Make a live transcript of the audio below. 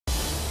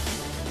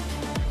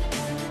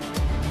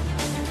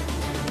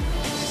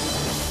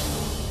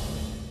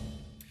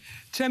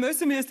Cem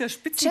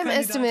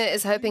Özdemir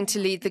is hoping to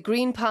lead the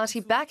Green Party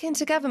back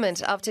into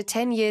government after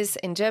 10 years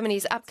in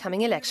Germany's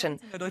upcoming election.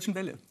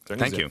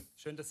 Thank you.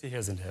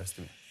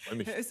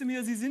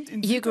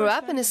 You grew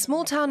up in a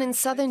small town in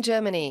southern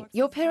Germany.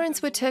 Your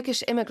parents were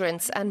Turkish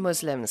immigrants and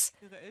Muslims.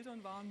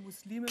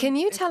 Can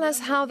you tell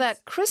us how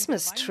that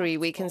Christmas tree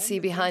we can see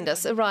behind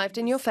us arrived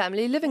in your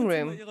family living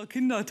room?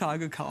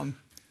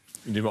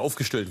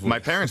 My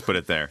parents put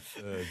it there.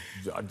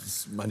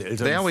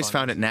 They always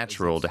found it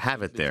natural to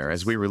have it there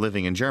as we were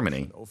living in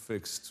Germany.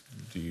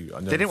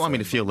 They didn't want me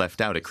to feel left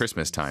out at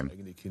Christmas time.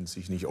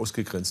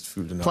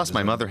 Plus,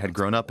 my mother had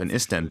grown up in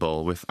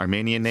Istanbul with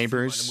Armenian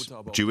neighbors,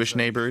 Jewish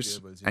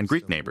neighbors, and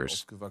Greek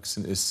neighbors.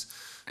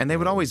 And they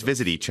would always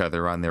visit each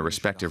other on their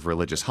respective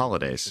religious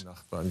holidays.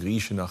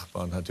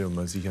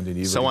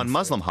 So on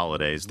Muslim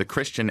holidays, the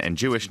Christian and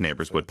Jewish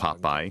neighbors would pop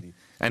by,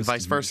 and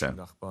vice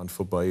versa.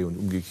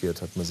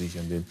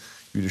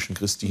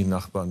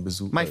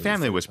 My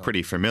family was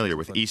pretty familiar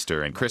with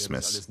Easter and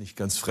Christmas.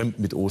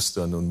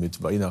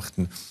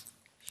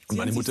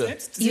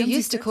 You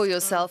used to call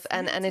yourself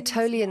an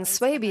Anatolian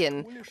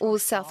Swabian or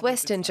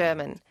Southwestern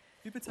German.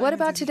 What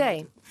about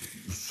today?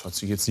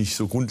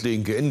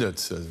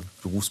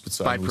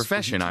 By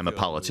profession, I'm a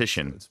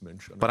politician,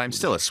 but I'm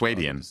still a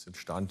Swabian.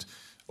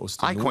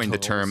 I coined the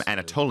term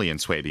Anatolian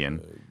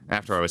Swabian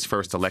after I was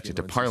first elected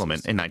to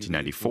Parliament in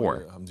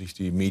 1994.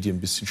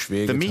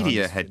 The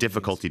media had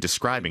difficulty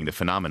describing the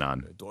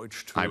phenomenon.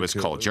 I was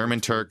called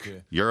German Turk,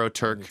 Euro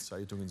Turk,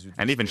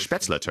 and even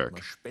Spätzle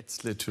Turk,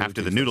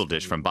 after the noodle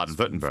dish from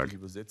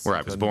Baden-Württemberg, where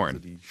I was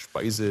born.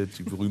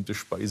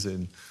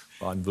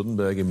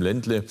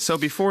 So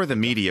before the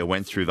media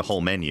went through the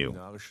whole menu,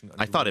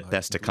 I thought it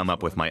best to come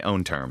up with my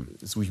own term.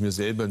 The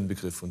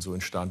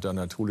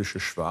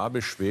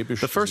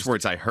first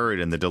words I heard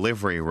in the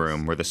delivery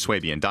room were the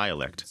Swabian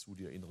dialect,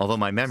 although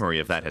my memory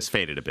of that has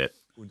faded a bit.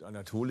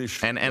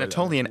 And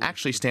Anatolian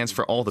actually stands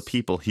for all the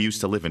people who used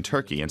to live in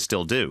Turkey and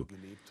still do.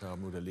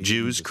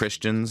 Jews,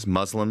 Christians,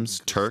 Muslims,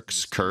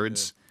 Turks,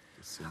 Kurds.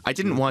 I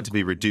didn't want to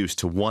be reduced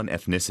to one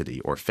ethnicity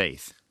or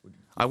faith.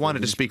 I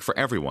wanted to speak for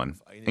everyone,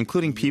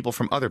 including people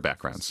from other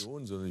backgrounds.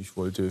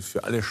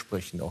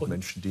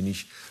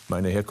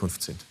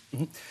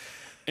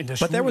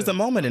 But there was a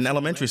moment in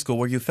elementary school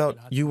where you felt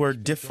you were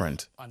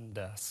different.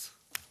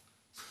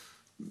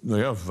 In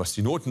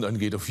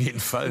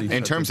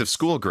terms of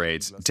school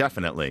grades,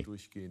 definitely.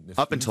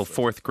 Up until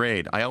 4th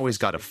grade, I always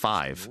got a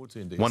 5,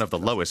 one of the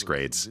lowest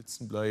grades.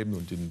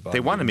 They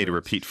wanted me to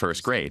repeat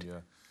 1st grade.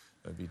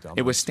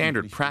 It was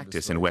standard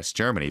practice in West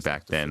Germany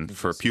back then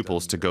for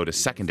pupils to go to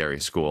secondary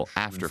school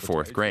after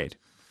 4th grade.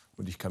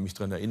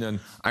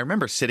 I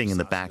remember sitting in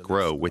the back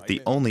row with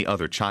the only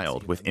other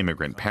child with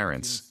immigrant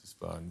parents,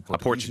 a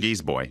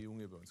Portuguese boy.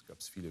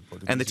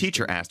 And the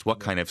teacher asked what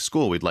kind of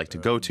school we'd like to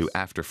go to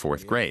after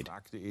 4th grade.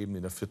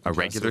 A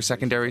regular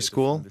secondary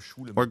school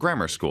or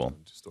grammar school?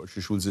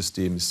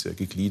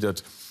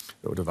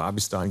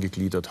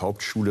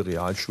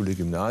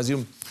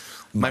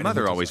 My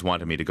mother always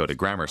wanted me to go to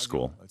grammar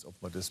school,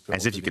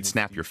 as if you could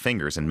snap your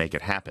fingers and make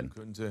it happen.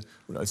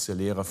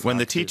 When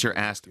the teacher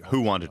asked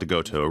who wanted to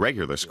go to a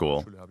regular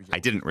school, I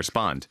didn't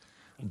respond.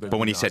 But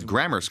when he said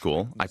grammar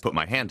school, I put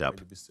my hand up.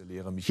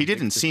 He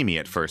didn't see me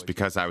at first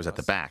because I was at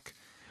the back.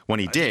 When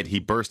he did, he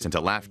burst into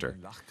laughter,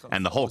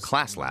 and the whole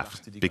class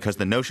laughed because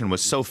the notion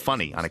was so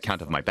funny on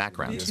account of my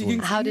background.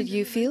 How did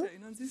you feel?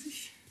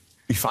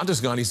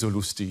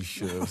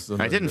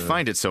 I didn't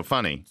find it so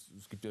funny.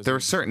 There are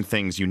certain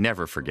things you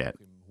never forget.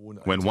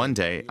 When one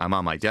day I'm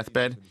on my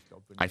deathbed,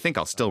 I think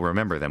I'll still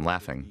remember them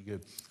laughing.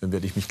 Did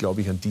that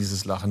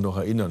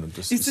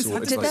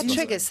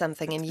trigger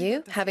something in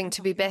you, having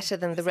to be better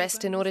than the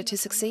rest in order to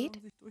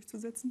succeed?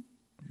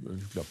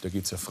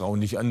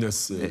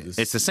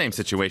 It's the same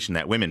situation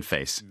that women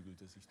face.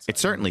 It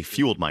certainly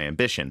fueled my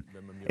ambition.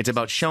 It's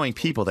about showing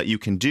people that you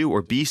can do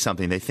or be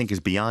something they think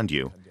is beyond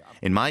you.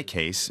 In my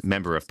case,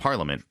 member of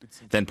parliament,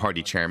 then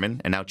party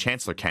chairman, and now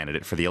chancellor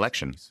candidate for the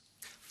election.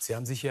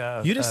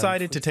 You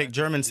decided to take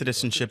German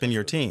citizenship in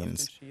your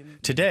teens.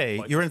 Today,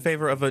 you're in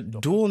favor of a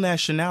dual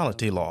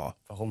nationality law.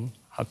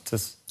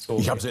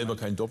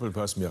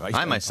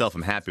 I myself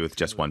am happy with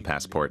just one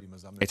passport.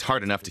 It's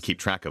hard enough to keep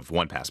track of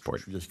one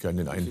passport.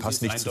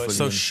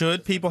 So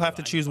should people have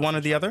to choose one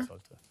or the other?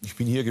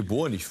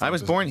 I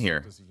was born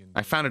here.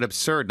 I found it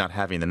absurd not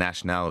having the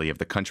nationality of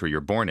the country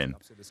you're born in.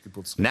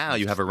 Now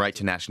you have a right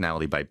to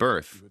nationality by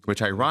birth,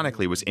 which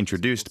ironically was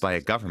introduced by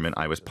a government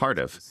I was part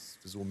of.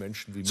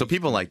 So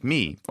people like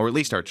me, or at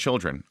least our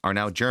children, are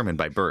now German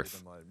by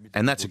birth.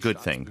 And that's a good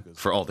thing,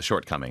 for all the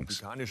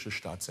shortcomings.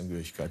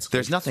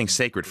 There's nothing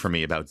sacred for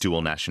me about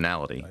dual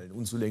nationality.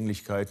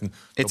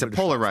 It's a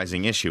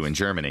polarizing issue in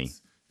Germany.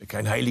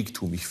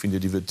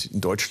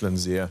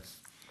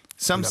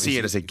 Some see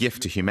it as a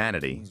gift to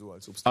humanity,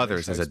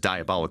 others as a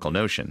diabolical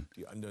notion.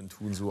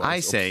 I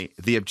say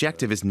the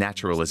objective is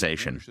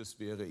naturalization.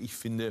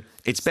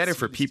 It's better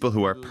for people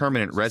who are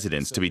permanent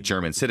residents to be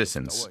German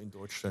citizens,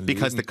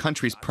 because the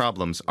country's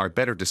problems are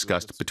better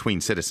discussed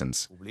between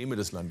citizens.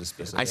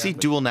 I see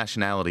dual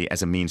nationality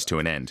as a means to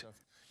an end.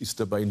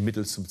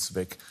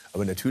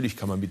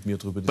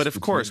 But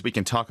of course, we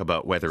can talk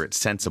about whether it's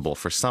sensible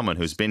for someone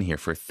who's been here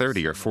for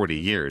 30 or 40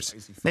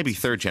 years, maybe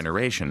third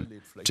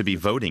generation, to be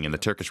voting in the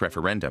Turkish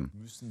referendum.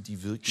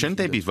 Shouldn't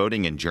they be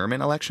voting in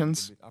German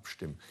elections?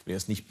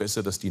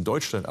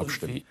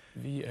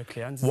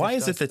 Why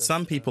is it that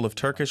some people of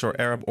Turkish or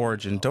Arab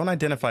origin don't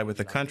identify with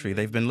the country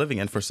they've been living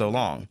in for so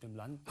long?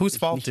 Whose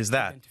fault is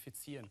that?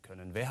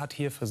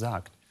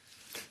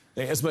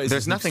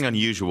 There's nothing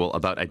unusual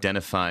about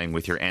identifying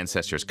with your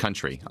ancestors'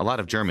 country. A lot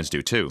of Germans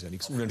do too.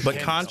 But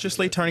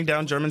consciously turning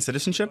down German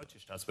citizenship?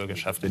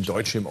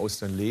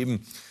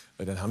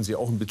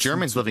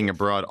 Germans living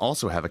abroad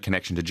also have a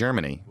connection to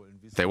Germany.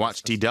 They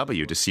watch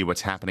DW to see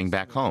what's happening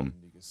back home.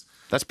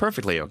 That's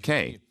perfectly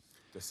okay,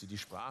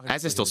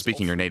 as is still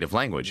speaking your native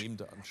language,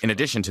 in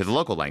addition to the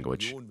local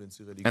language.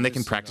 And they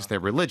can practice their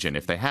religion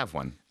if they have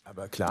one.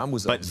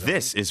 But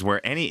this is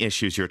where any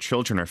issues your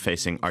children are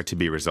facing are to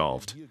be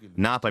resolved,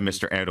 not by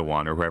Mr.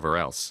 Erdogan or whoever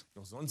else.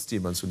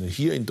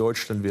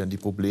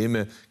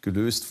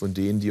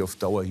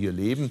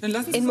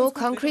 In more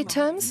concrete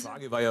terms?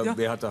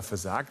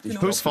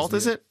 Whose fault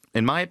is it?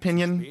 In my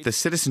opinion, the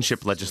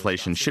citizenship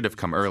legislation should have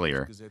come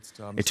earlier.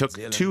 It took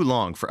too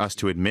long for us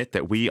to admit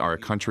that we are a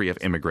country of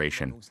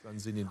immigration.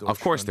 Of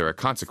course, there are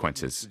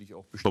consequences,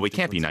 but we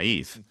can't be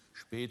naive.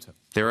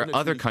 There are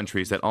other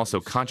countries that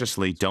also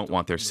consciously don't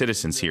want their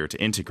citizens here to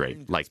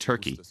integrate, like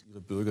Turkey. It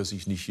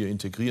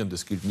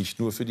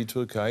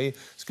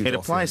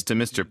applies to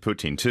Mr.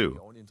 Putin,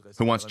 too,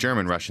 who wants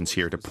German Russians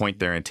here to point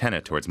their antenna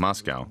towards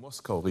Moscow.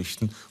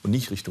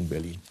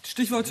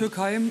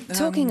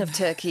 Talking of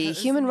Turkey,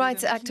 human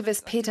rights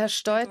activist Peter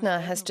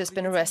Steudtner has just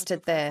been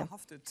arrested there.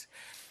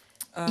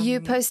 You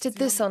posted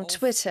this on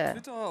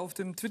Twitter.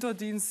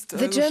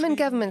 The German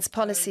government's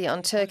policy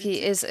on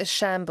Turkey is a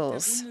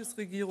shambles.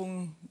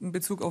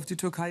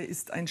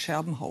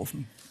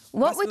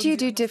 What would you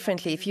do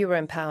differently if you were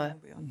in power?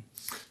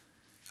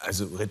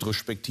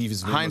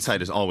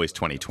 Hindsight is always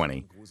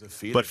 20/20.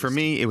 But for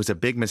me, it was a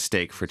big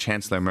mistake for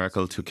Chancellor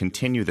Merkel to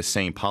continue the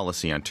same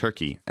policy on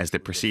Turkey as the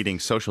preceding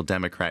Social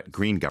Democrat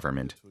Green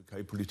government.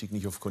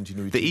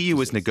 The EU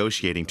was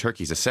negotiating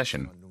Turkey's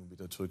accession.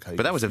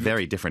 But that was a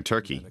very different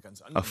Turkey,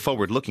 a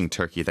forward-looking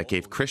Turkey that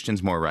gave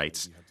Christians more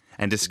rights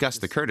and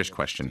discussed the Kurdish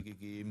question.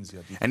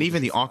 And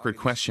even the awkward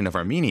question of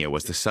Armenia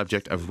was the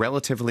subject of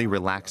relatively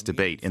relaxed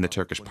debate in the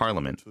Turkish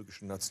parliament.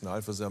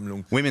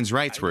 Women's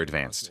rights were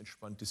advanced.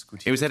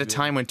 It was at a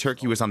time when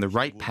Turkey was on the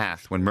right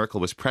path when Merkel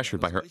was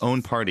pressured by her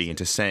own party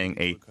into saying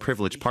a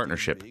privileged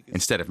partnership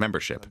instead of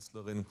membership. Is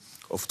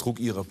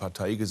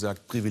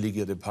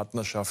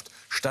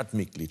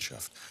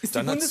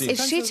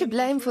she to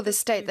blame for the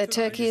state that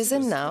Turkey is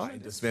in now?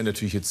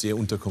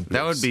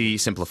 That would be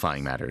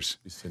simplifying matters.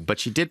 But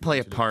she did play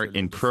a part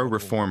in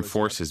pro-reform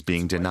forces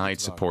being denied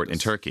support in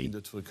Turkey.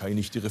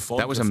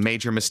 That was a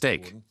major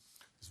mistake.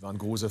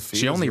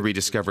 She only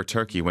rediscovered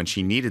Turkey when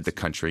she needed the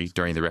country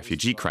during the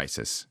refugee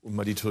crisis.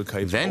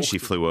 Then she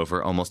flew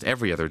over almost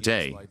every other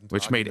day,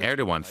 which made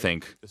Erdogan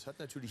think,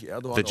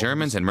 the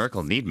Germans and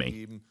Merkel need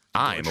me.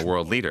 I am a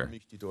world leader.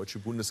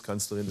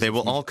 They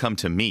will all come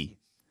to me.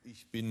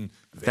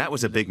 That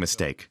was a big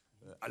mistake.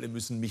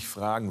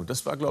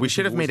 We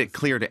should have made it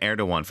clear to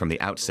Erdogan from the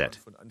outset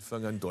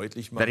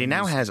that he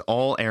now has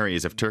all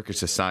areas of Turkish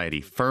society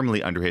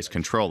firmly under his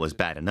control is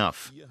bad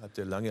enough.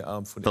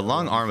 The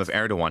long arm of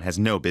Erdogan has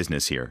no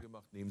business here.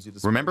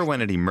 Remember when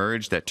it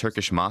emerged that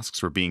Turkish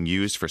mosques were being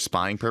used for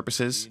spying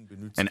purposes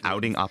and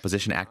outing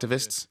opposition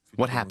activists?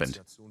 What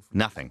happened?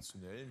 Nothing.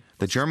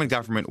 The German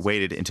government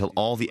waited until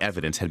all the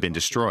evidence had been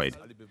destroyed.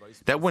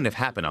 That wouldn't have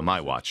happened on my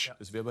watch.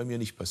 If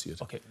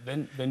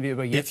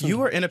you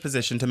were in a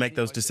position to make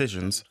those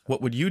decisions,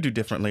 what would you do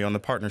differently on the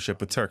partnership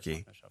with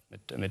Turkey?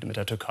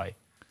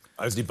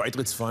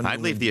 I'd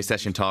leave the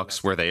accession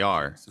talks where they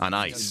are, on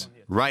ice,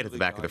 right at the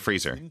back of the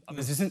freezer.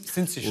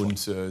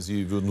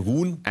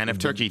 And if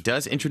Turkey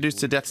does introduce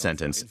the death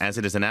sentence, as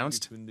it is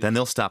announced, then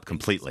they'll stop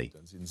completely.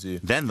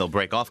 Then they'll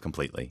break off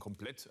completely.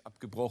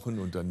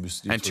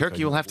 And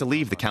Turkey will have to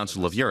leave the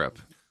Council of Europe.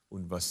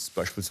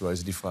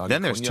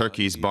 Then there's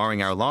Turkey's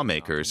barring our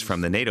lawmakers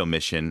from the NATO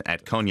mission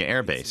at Konya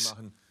Air Base.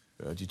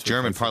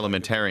 German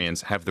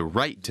parliamentarians have the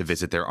right to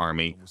visit their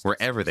army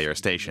wherever they are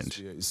stationed.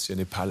 If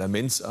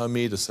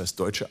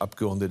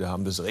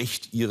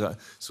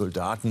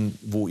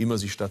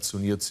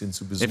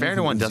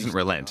Erdogan doesn't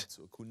relent,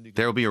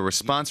 there will be a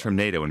response from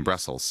NATO in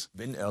Brussels.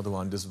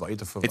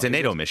 It's a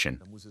NATO mission.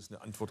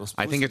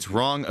 I think it's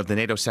wrong of the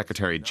NATO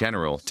Secretary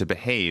General to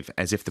behave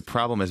as if the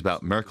problem is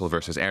about Merkel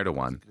versus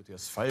Erdogan.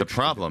 The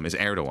problem is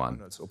Erdogan.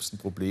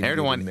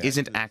 Erdogan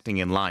isn't acting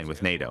in line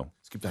with NATO.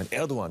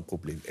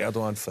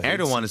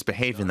 Erdogan is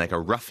behaving like a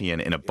ruffian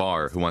in a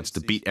bar who wants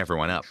to beat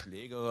everyone up.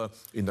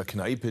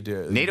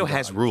 NATO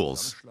has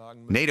rules.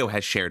 NATO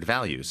has shared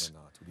values.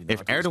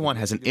 If Erdogan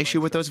has an issue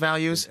with those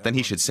values, then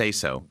he should say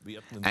so.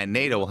 And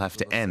NATO will have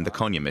to end the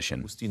Konya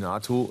mission. Would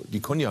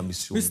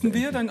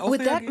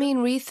that mean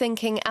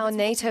rethinking our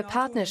NATO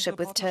partnership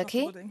with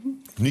Turkey?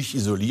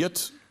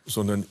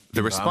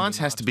 The response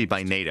has to be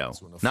by NATO,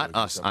 not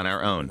us on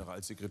our own.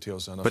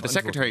 But the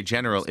Secretary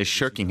General is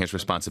shirking his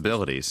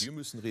responsibilities.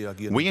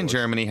 We in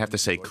Germany have to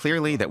say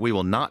clearly that we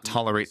will not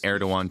tolerate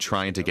Erdogan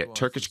trying to get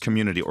Turkish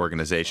community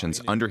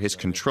organizations under his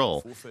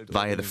control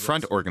via the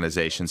front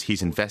organizations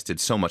he's invested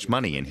so much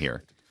money in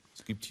here.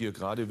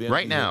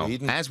 Right now,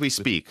 as we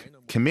speak,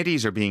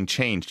 committees are being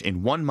changed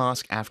in one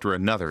mosque after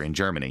another in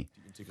Germany,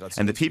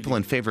 and the people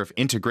in favor of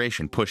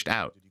integration pushed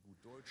out.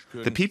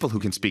 The people who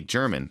can speak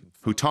German,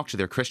 who talk to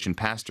their Christian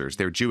pastors,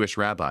 their Jewish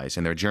rabbis,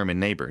 and their German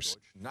neighbors,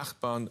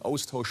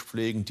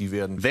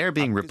 they're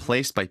being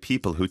replaced by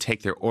people who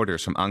take their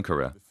orders from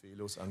Ankara.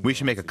 We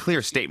should make a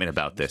clear statement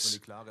about this.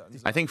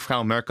 I think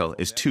Frau Merkel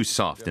is too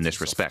soft in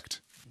this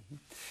respect.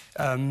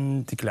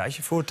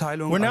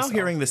 We're now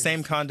hearing the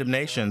same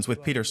condemnations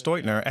with Peter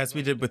Steutner as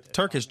we did with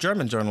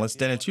Turkish-German journalist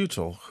Deniz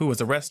Yücel, who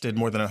was arrested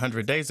more than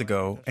 100 days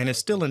ago and is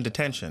still in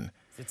detention.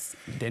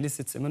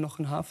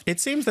 It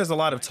seems there's a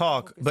lot of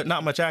talk, but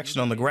not much action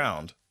on the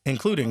ground,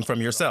 including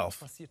from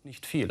yourself.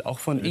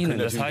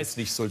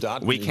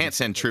 We can't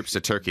send troops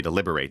to Turkey to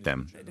liberate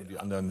them.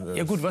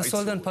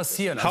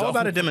 How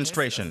about a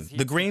demonstration?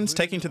 The Greens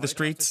taking to the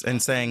streets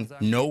and saying,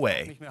 no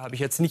way.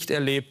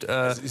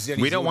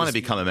 We don't want to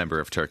become a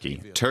member of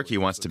Turkey. Turkey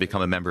wants to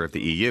become a member of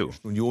the EU.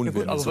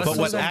 But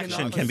what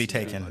action can be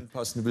taken?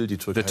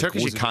 The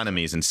Turkish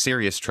economy is in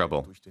serious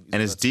trouble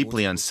and is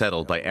deeply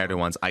unsettled by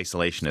Erdogan's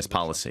isolationist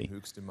policy.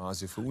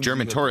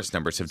 German tourist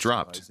numbers have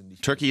dropped.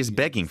 Turkey is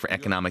begging for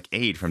economic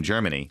aid from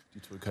Germany.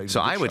 So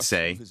I would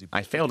say,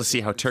 I fail to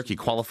see how Turkey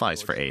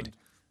qualifies for aid.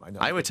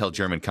 I would tell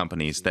German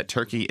companies that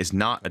Turkey is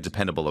not a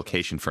dependable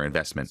location for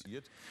investment.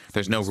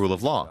 There's no rule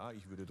of law.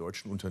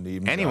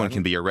 Anyone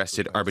can be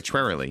arrested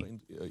arbitrarily.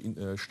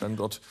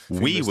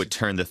 We would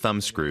turn the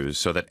thumbscrews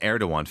so that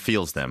Erdogan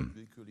feels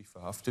them.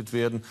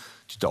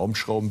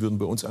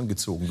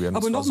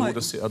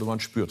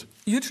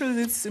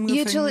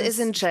 Yücel is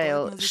in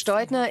jail.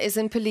 Steutner is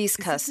in police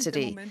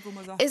custody.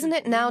 Isn't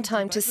it now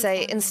time to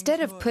say,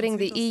 instead of putting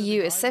the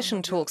EU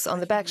accession talks on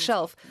the back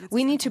shelf,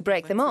 we need to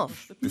break them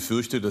off?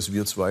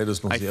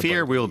 I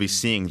fear we will be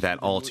seeing that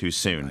all too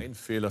soon.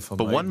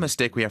 But one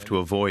mistake we have to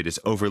avoid is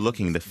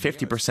overlooking the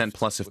 50%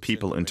 plus of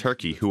people in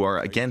Turkey who are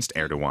against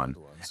Erdogan,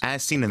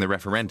 as seen in the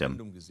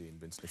referendum.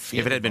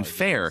 If it had been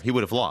fair, he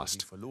would have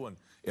lost.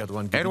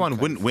 Erdogan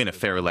wouldn't win a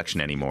fair election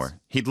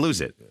anymore. He'd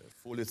lose it.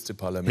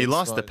 He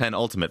lost the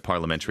penultimate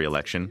parliamentary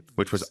election,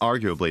 which was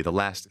arguably the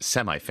last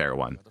semi-fair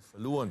one.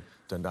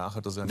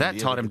 That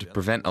taught him to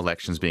prevent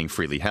elections being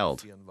freely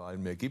held.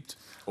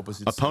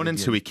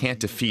 Opponents who he can't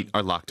defeat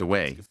are locked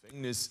away,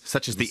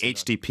 such as the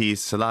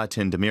HDP's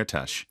Selahattin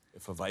Demirtas.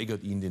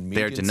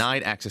 They are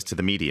denied access to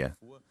the media.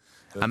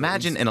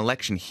 Imagine an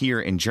election here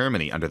in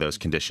Germany under those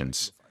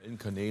conditions.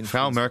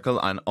 Frau Merkel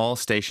on all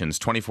stations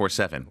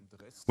 24/7.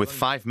 With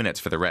 5 minutes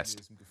for the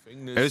rest.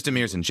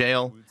 Özdemir's in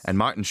jail, and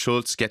Martin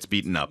Schulz gets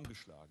beaten up.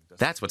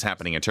 That's what's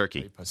happening in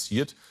Turkey.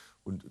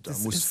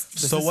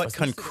 So what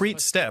concrete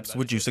steps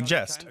would you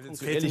suggest?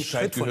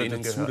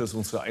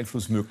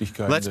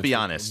 Let's be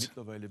honest.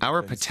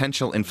 Our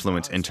potential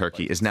influence in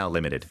Turkey is now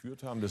limited.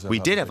 We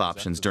did have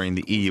options during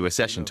the EU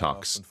accession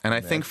talks, and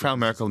I think Frau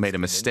Merkel made a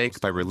mistake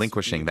by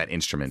relinquishing that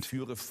instrument.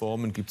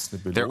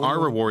 There are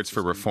rewards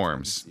for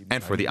reforms,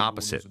 and for the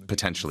opposite,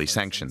 potentially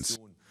sanctions.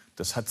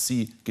 But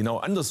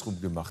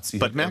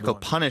Merkel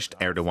punished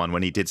Erdogan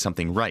when he did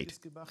something right,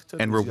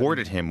 and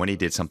rewarded him when he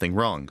did something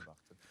wrong.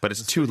 But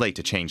it's too late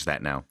to change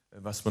that now.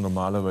 The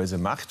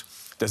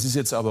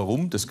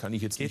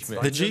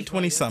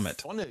G20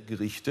 summit.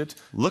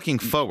 Looking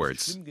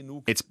forwards,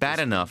 it's bad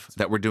enough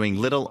that we're doing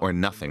little or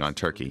nothing on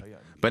Turkey.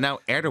 But now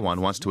Erdogan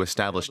wants to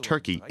establish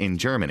Turkey in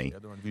Germany.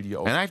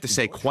 And I have to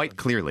say quite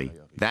clearly,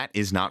 that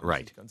is not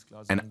right.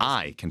 And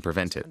I can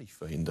prevent it.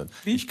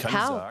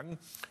 How?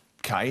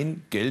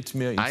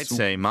 I'd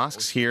say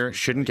mosques here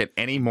shouldn't get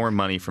any more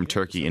money from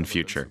Turkey in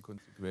future.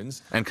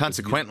 And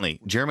consequently,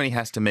 Germany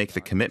has to make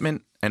the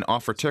commitment and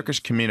offer Turkish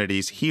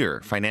communities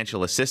here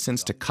financial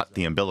assistance to cut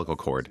the umbilical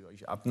cord.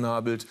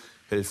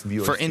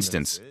 For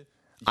instance,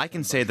 I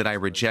can say that I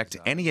reject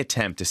any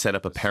attempt to set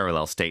up a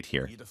parallel state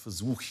here.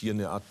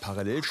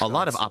 A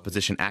lot of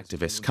opposition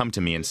activists come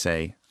to me and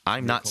say,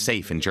 I'm not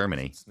safe in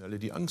Germany.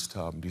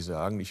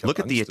 Look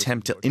at the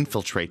attempt to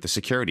infiltrate the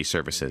security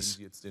services.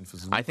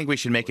 I think we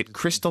should make it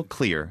crystal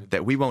clear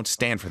that we won't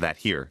stand for that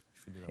here.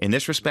 In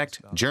this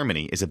respect,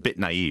 Germany is a bit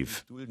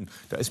naive.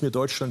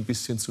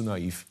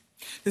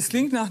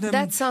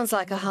 That sounds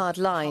like a hard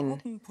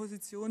line.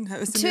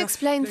 To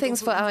explain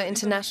things for our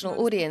international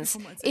audience,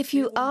 if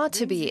you are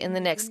to be in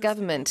the next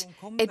government,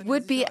 it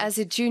would be as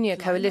a junior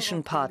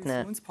coalition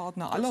partner.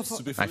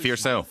 I fear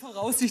so.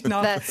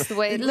 That's the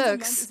way it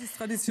looks.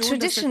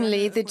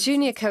 Traditionally, the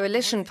junior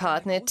coalition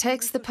partner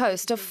takes the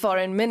post of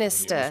foreign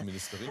minister,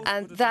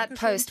 and that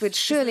post would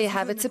surely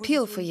have its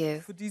appeal for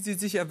you.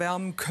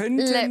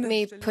 Let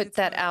me put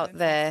that out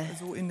there.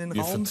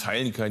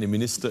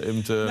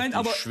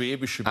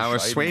 Our Our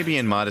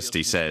Swabian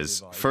modesty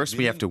says, first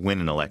we have to win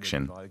an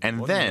election,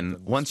 and then,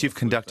 once you've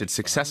conducted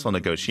successful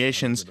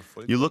negotiations,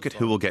 you look at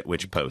who will get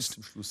which post.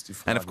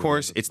 And of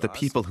course, it's the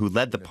people who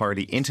led the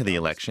party into the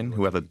election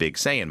who have a big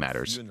say in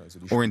matters,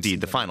 or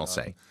indeed the final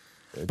say.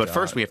 But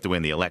first we have to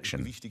win the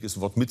election. Wichtiges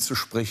Wort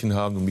mitzusprechen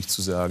haben, mich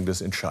zu sagen,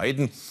 das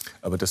entscheiden.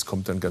 Aber das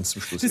kommt dann ganz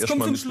zum Schluss.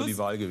 Erstmal müssen wir die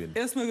Wahl gewinnen.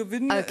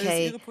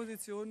 Okay,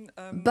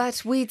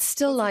 but we'd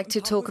still like to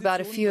talk about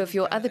a few of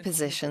your other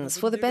positions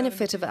for the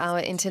benefit of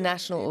our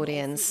international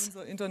audience.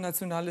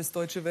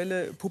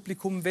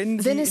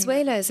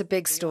 Venezuela is a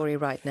big story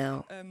right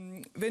now.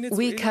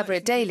 We cover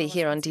it daily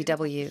here on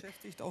DW.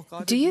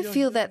 Do you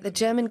feel that the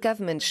German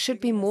government should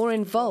be more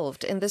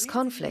involved in this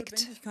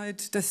conflict?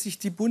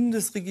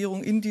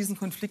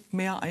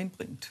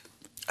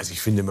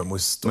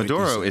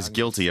 Maduro is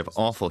guilty of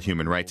awful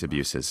human rights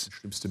abuses.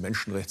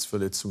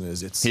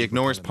 He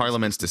ignores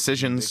Parliament's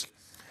decisions,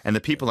 and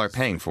the people are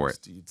paying for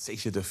it.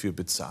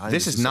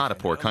 This is not a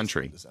poor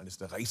country.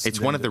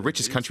 It's one of the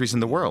richest countries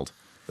in the world.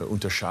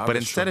 But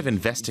instead of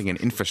investing in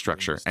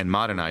infrastructure and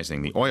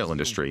modernizing the oil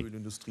industry,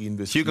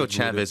 Hugo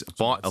Chavez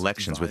bought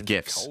elections with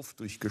gifts.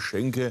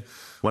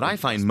 What I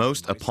find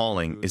most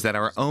appalling is that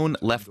our own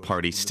left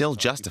party still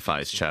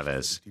justifies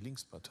Chavez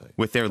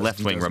with their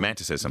left-wing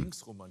romanticism.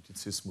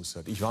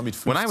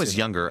 When I was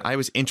younger, I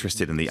was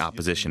interested in the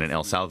opposition in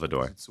El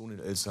Salvador.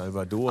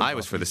 I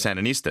was for the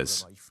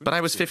Sandinistas, but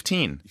I was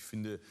 15.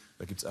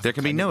 There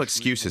can be no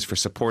excuses for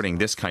supporting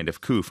this kind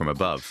of coup from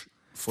above,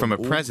 from a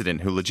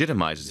president who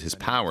legitimizes his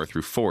power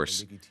through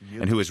force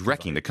and who is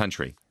wrecking the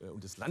country.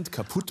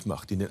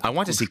 I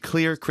want to see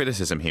clear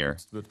criticism here,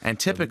 and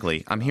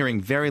typically I'm hearing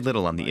very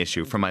little on the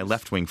issue from my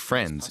left-wing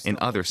friends in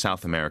other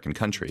South American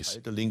countries.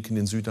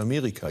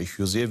 Ich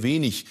höre sehr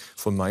wenig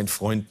von meinen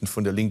Freunden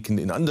von der Linken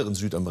in anderen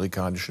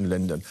südamerikanischen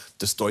Ländern,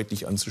 das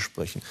deutlich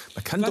anzusprechen.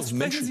 Man kann doch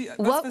Menschen.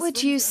 What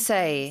would you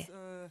say?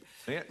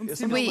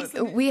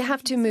 We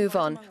have to move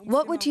on.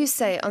 What would you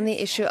say on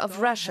the issue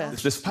of Russia?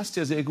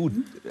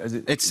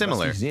 It's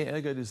similar.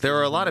 There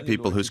are a lot of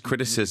people whose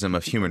criticism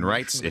of human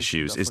rights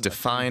issues is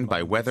defined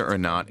by whether or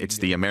not it's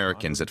the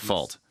Americans at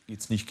fault.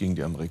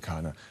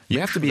 You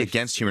have to be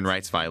against human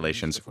rights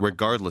violations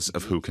regardless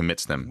of who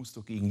commits them,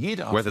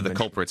 whether the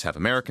culprits have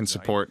American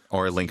support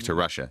or a link to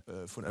Russia.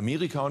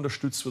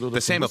 The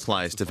same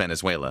applies to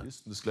Venezuela.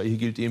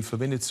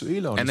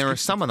 And there are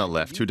some on the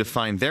left who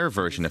define their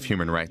version of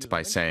human rights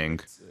by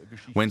saying,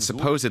 when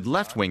supposed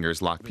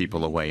left-wingers lock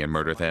people away and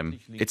murder them,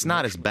 it's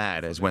not as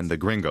bad as when the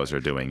gringos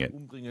are doing it.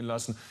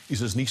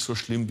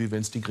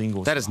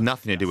 That has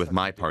nothing to do with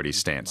my party's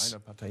stance.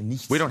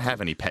 We don't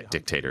have any pet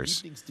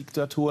dictators.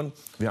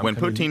 When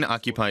Putin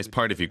occupies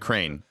part of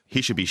Ukraine,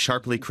 he should be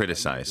sharply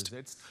criticized.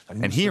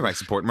 And here I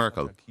support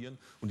Merkel.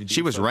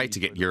 She was right to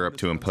get Europe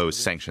to impose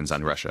sanctions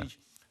on Russia.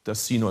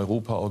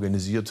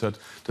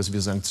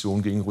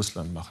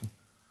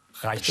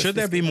 Should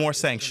there be more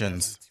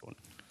sanctions?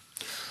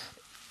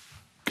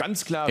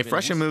 If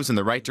Russia moves in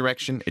the right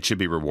direction, it should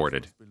be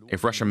rewarded.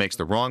 If Russia makes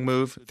the wrong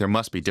move, there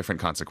must be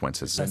different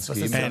consequences.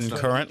 And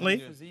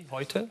currently?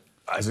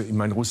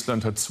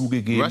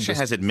 Russia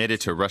has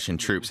admitted to Russian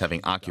troops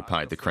having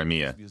occupied the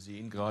Crimea.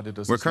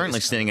 We're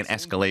currently seeing an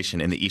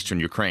escalation in the eastern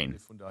Ukraine.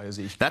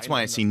 That's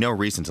why I see no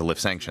reason to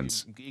lift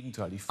sanctions.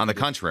 On the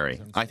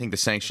contrary, I think the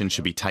sanctions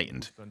should be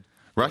tightened.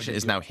 Russia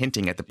is now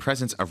hinting at the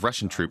presence of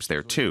Russian troops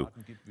there too.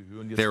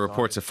 There are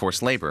reports of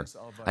forced labor.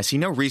 I see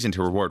no reason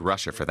to reward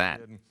Russia for that.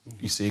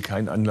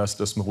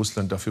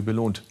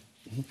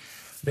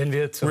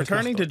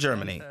 Returning to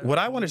Germany, what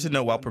I wanted to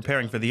know while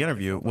preparing for the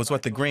interview was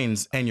what the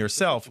Greens and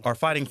yourself are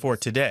fighting for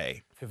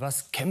today. The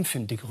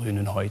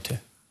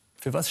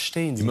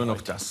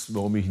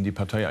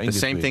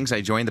same things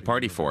I joined the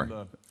party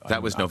for.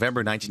 That was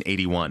November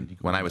 1981,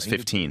 when I was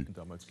 15.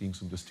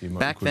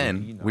 Back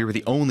then, we were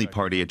the only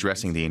party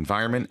addressing the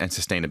environment and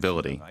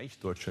sustainability,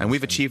 and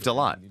we've achieved a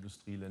lot.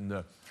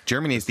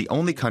 Germany is the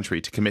only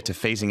country to commit to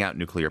phasing out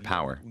nuclear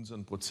power.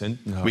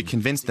 We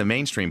convinced the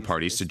mainstream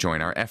parties to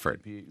join our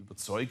effort.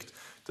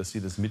 But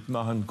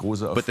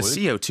the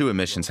CO2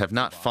 emissions have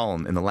not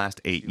fallen in the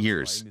last 8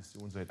 years.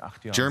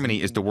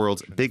 Germany is the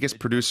world's biggest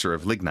producer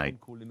of lignite.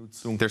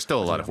 There's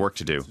still a lot of work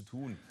to do.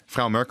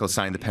 Frau Merkel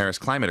signed the Paris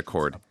Climate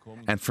Accord,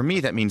 and for me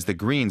that means the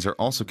Greens are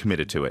also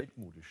committed to it.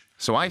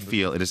 So I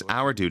feel it is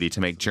our duty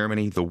to make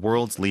Germany the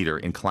world's leader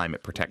in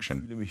climate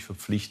protection.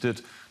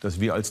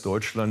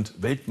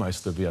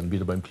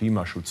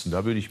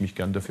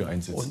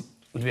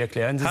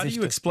 How do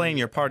you explain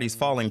your party's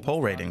falling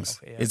poll ratings?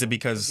 Is it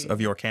because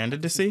of your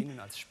candidacy?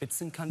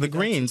 The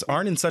Greens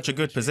aren't in such a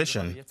good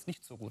position.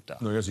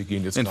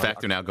 In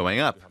fact, they're now going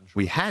up.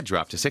 We had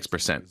dropped to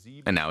 6%,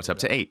 and now it's up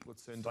to 8%.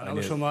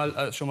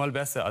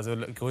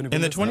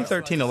 In the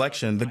 2013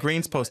 election, the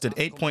Greens posted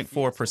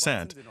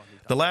 8.4%.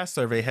 The last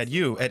survey had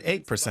you at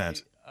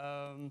 8%.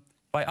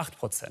 bei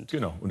 8%.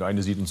 Genau. Und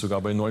eine sieht uns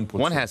sogar bei 9%.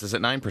 One has us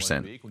at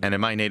 9%, and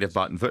in my native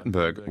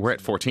Baden-Württemberg, we're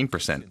at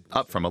 14%,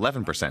 up from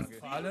 11%.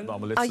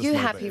 Are you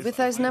happy with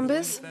those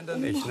numbers?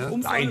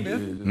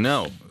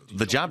 No.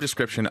 The job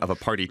description of a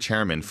party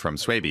chairman from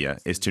Swabia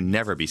is to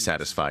never be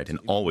satisfied and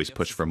always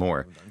push for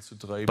more.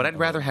 But I'd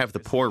rather have the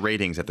poor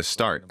ratings at the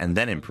start and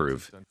then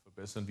improve.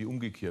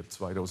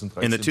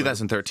 In the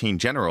 2013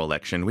 general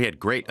election, we had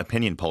great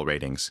opinion poll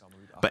ratings,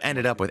 but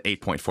ended up with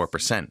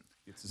 8.4%.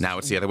 Now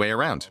it's the other way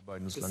around.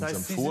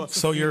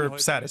 So you're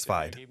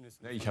satisfied?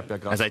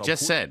 As I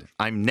just said,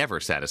 I'm never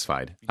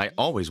satisfied. I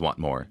always want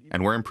more,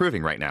 and we're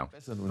improving right now.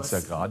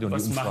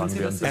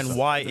 And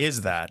why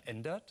is that?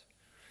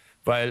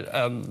 Apart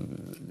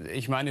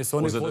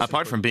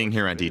from being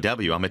here on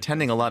DW, I'm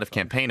attending a lot of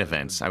campaign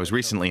events. I was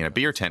recently in a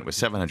beer tent with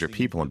 700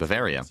 people in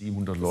Bavaria. As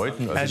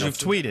you've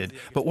tweeted,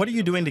 but what are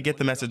you doing to get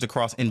the message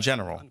across in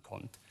general?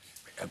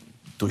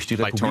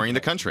 By touring the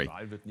country.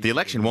 The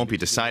election won't be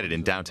decided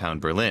in downtown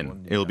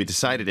Berlin. It will be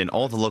decided in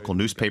all the local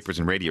newspapers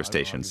and radio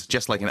stations,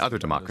 just like in other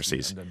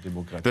democracies.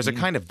 There's a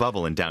kind of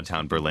bubble in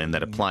downtown Berlin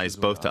that applies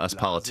both to us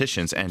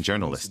politicians and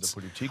journalists.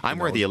 I'm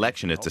where the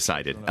election is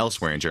decided,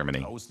 elsewhere in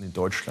Germany. Is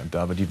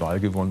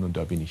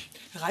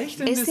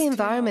the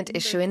environment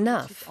issue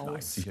enough?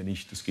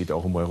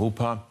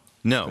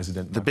 No,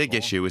 the big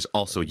issue is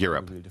also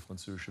Europe.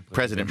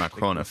 President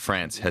Macron of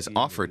France has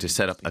offered to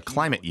set up a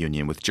climate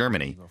union with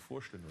Germany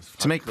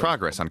to make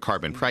progress on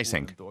carbon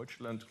pricing.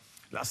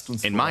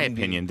 In my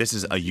opinion, this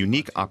is a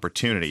unique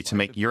opportunity to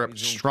make Europe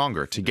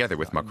stronger together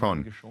with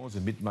Macron.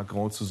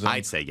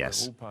 I'd say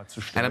yes.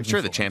 And I'm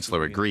sure the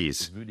Chancellor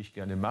agrees.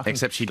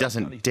 Except she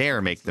doesn't dare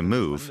make the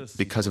move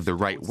because of the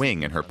right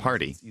wing in her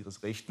party.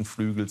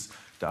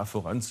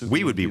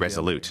 We would be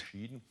resolute.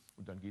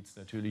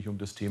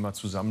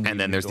 And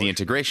then there's the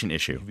integration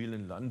issue.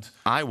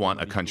 I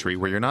want a country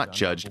where you're not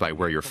judged by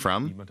where you're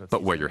from,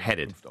 but where you're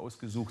headed.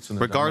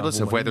 Regardless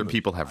of whether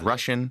people have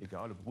Russian,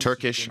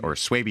 Turkish, or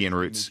Swabian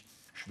roots,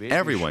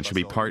 everyone should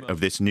be part of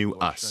this new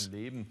us.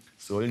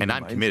 And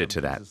I'm committed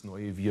to that.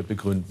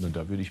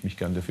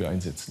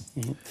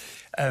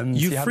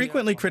 You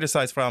frequently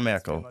criticize Frau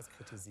Merkel.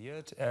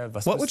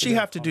 What would she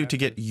have to do to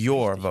get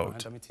your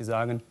vote?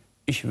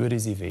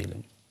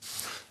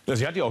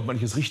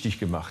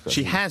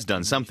 She has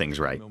done some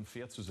things right.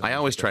 I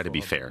always try to be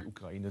fair.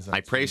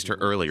 I praised her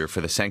earlier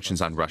for the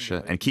sanctions on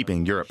Russia and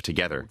keeping Europe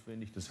together.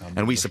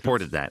 And we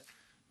supported that.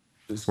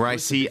 Where I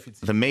see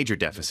the major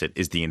deficit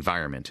is the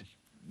environment.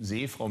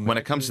 When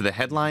it comes to the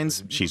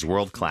headlines, she's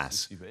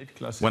world-class.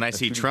 When I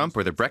see Trump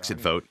or the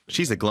Brexit vote,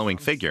 she's a glowing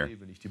figure.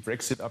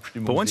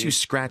 But once you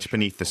scratch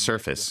beneath the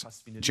surface,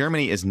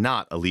 Germany is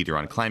not a leader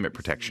on climate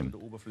protection.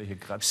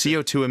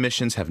 CO2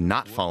 emissions have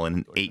not fallen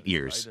in 8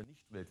 years.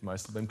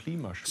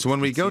 So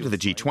when we go to the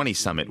G20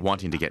 summit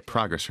wanting to get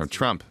progress from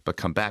Trump but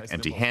come back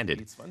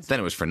empty-handed,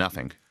 then it was for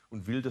nothing.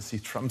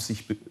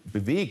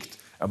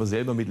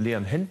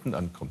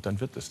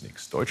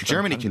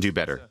 Germany can do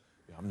better.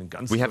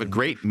 We have a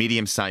great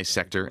medium-sized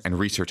sector and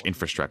research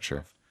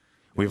infrastructure.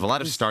 We have a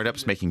lot of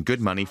startups making good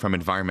money from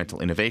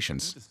environmental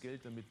innovations.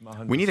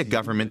 We need a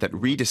government that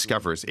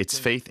rediscovers its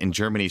faith in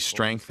Germany's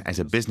strength as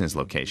a business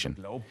location,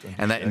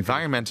 and that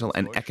environmental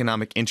and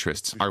economic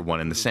interests are one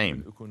and the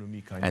same.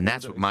 And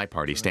that's what my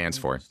party stands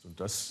for.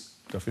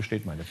 Herr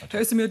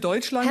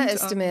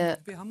Özdemir,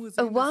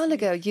 a while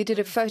ago you did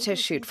a photo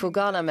shoot for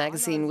Ghana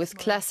magazine with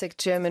classic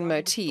German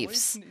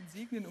motifs.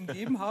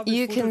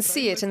 You can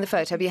see it in the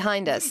photo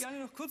behind us.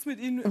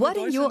 What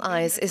in your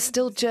eyes is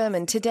still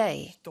German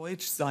today?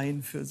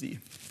 The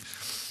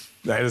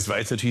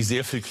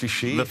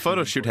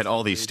photo shoot had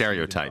all these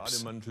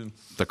stereotypes.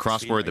 The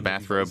crossword, the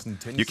bathrobe.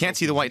 You can't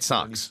see the white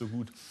socks.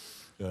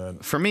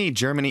 For me,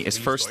 Germany is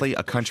firstly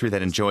a country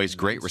that enjoys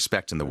great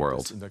respect in the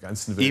world,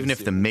 even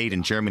if the Made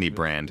in Germany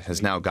brand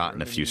has now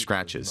gotten a few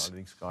scratches.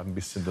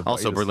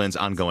 Also, Berlin's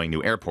ongoing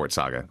new airport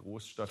saga. Or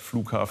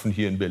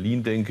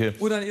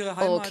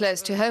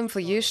close to home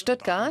for you,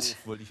 Stuttgart?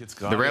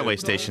 The railway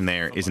station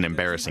there is an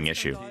embarrassing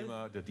issue.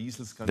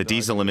 The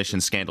diesel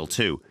emission scandal,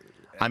 too.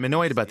 I'm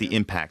annoyed about the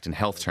impact in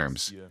health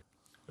terms,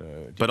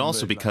 but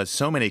also because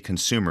so many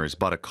consumers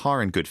bought a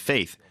car in good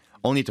faith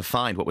only to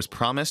find what was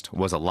promised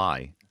was a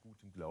lie.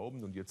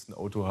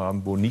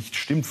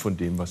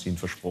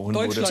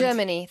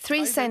 Germany,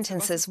 3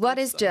 sentences. What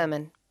is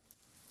German?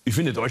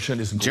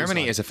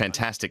 Germany is a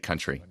fantastic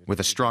country with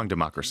a strong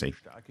democracy.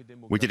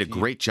 We did a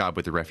great job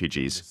with the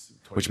refugees,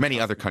 which many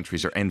other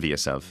countries are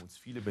envious of.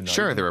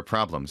 Sure, there are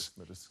problems,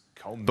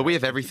 but we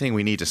have everything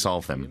we need to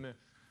solve them.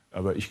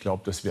 Do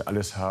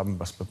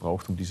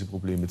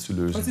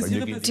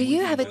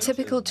you have a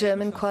typical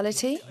German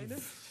quality?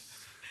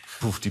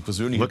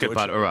 Look at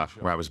Bad Urach,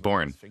 where I was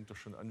born.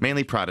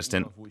 Mainly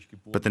Protestant,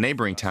 but the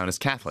neighboring town is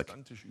Catholic.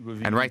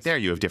 And right there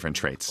you have different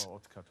traits.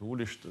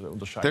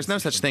 There's no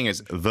such thing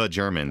as the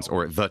Germans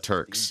or the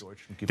Turks.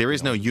 There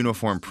is no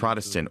uniform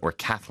Protestant or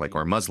Catholic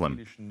or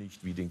Muslim.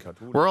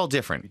 We're all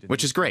different,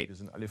 which is great.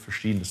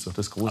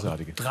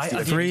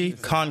 3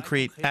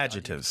 concrete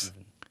adjectives.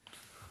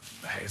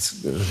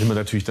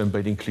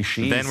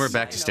 Then we're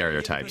back to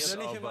stereotypes.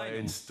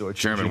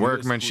 German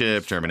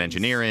workmanship, German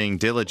engineering,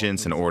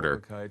 diligence, and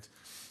order.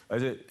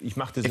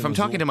 If I'm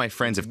talking to my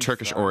friends of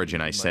Turkish origin,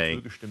 I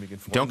say,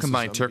 don't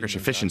combine Turkish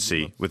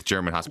efficiency with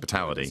German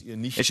hospitality.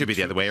 It should be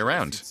the other way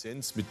around.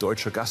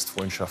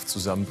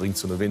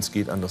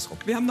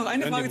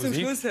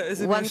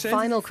 One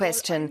final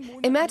question.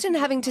 Imagine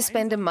having to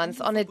spend a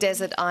month on a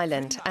desert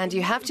island, and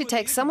you have to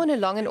take someone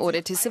along in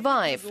order to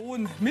survive.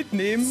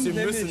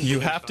 You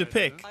have to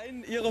pick.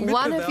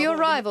 One of your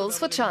rivals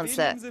for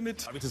Chancellor.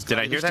 Did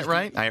I hear that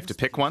right? I have to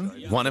pick one?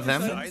 One of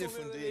them?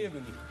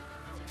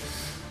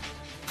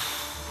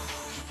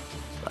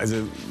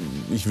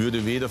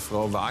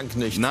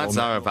 Not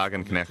Sarah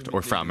Wagenknecht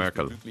or Frau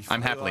Merkel.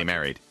 I'm happily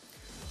married.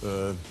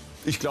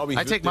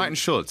 I take Martin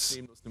Schulz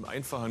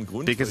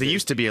because he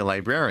used to be a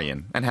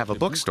librarian and have a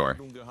bookstore.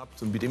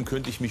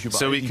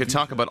 So we could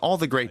talk about all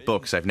the great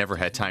books I've never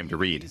had time to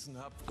read.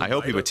 I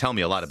hope he would tell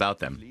me a lot about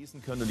them.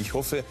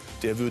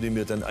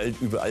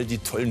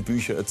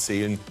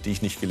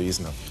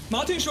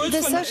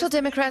 The Social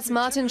Democrats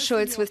Martin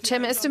Schulz with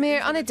Cem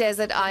Özdemir on a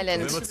desert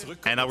island.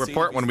 And I'll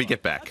report when we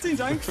get back.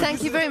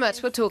 Thank you very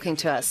much for talking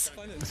to us.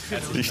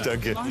 Ich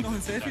danke.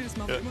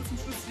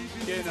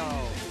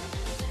 Genau.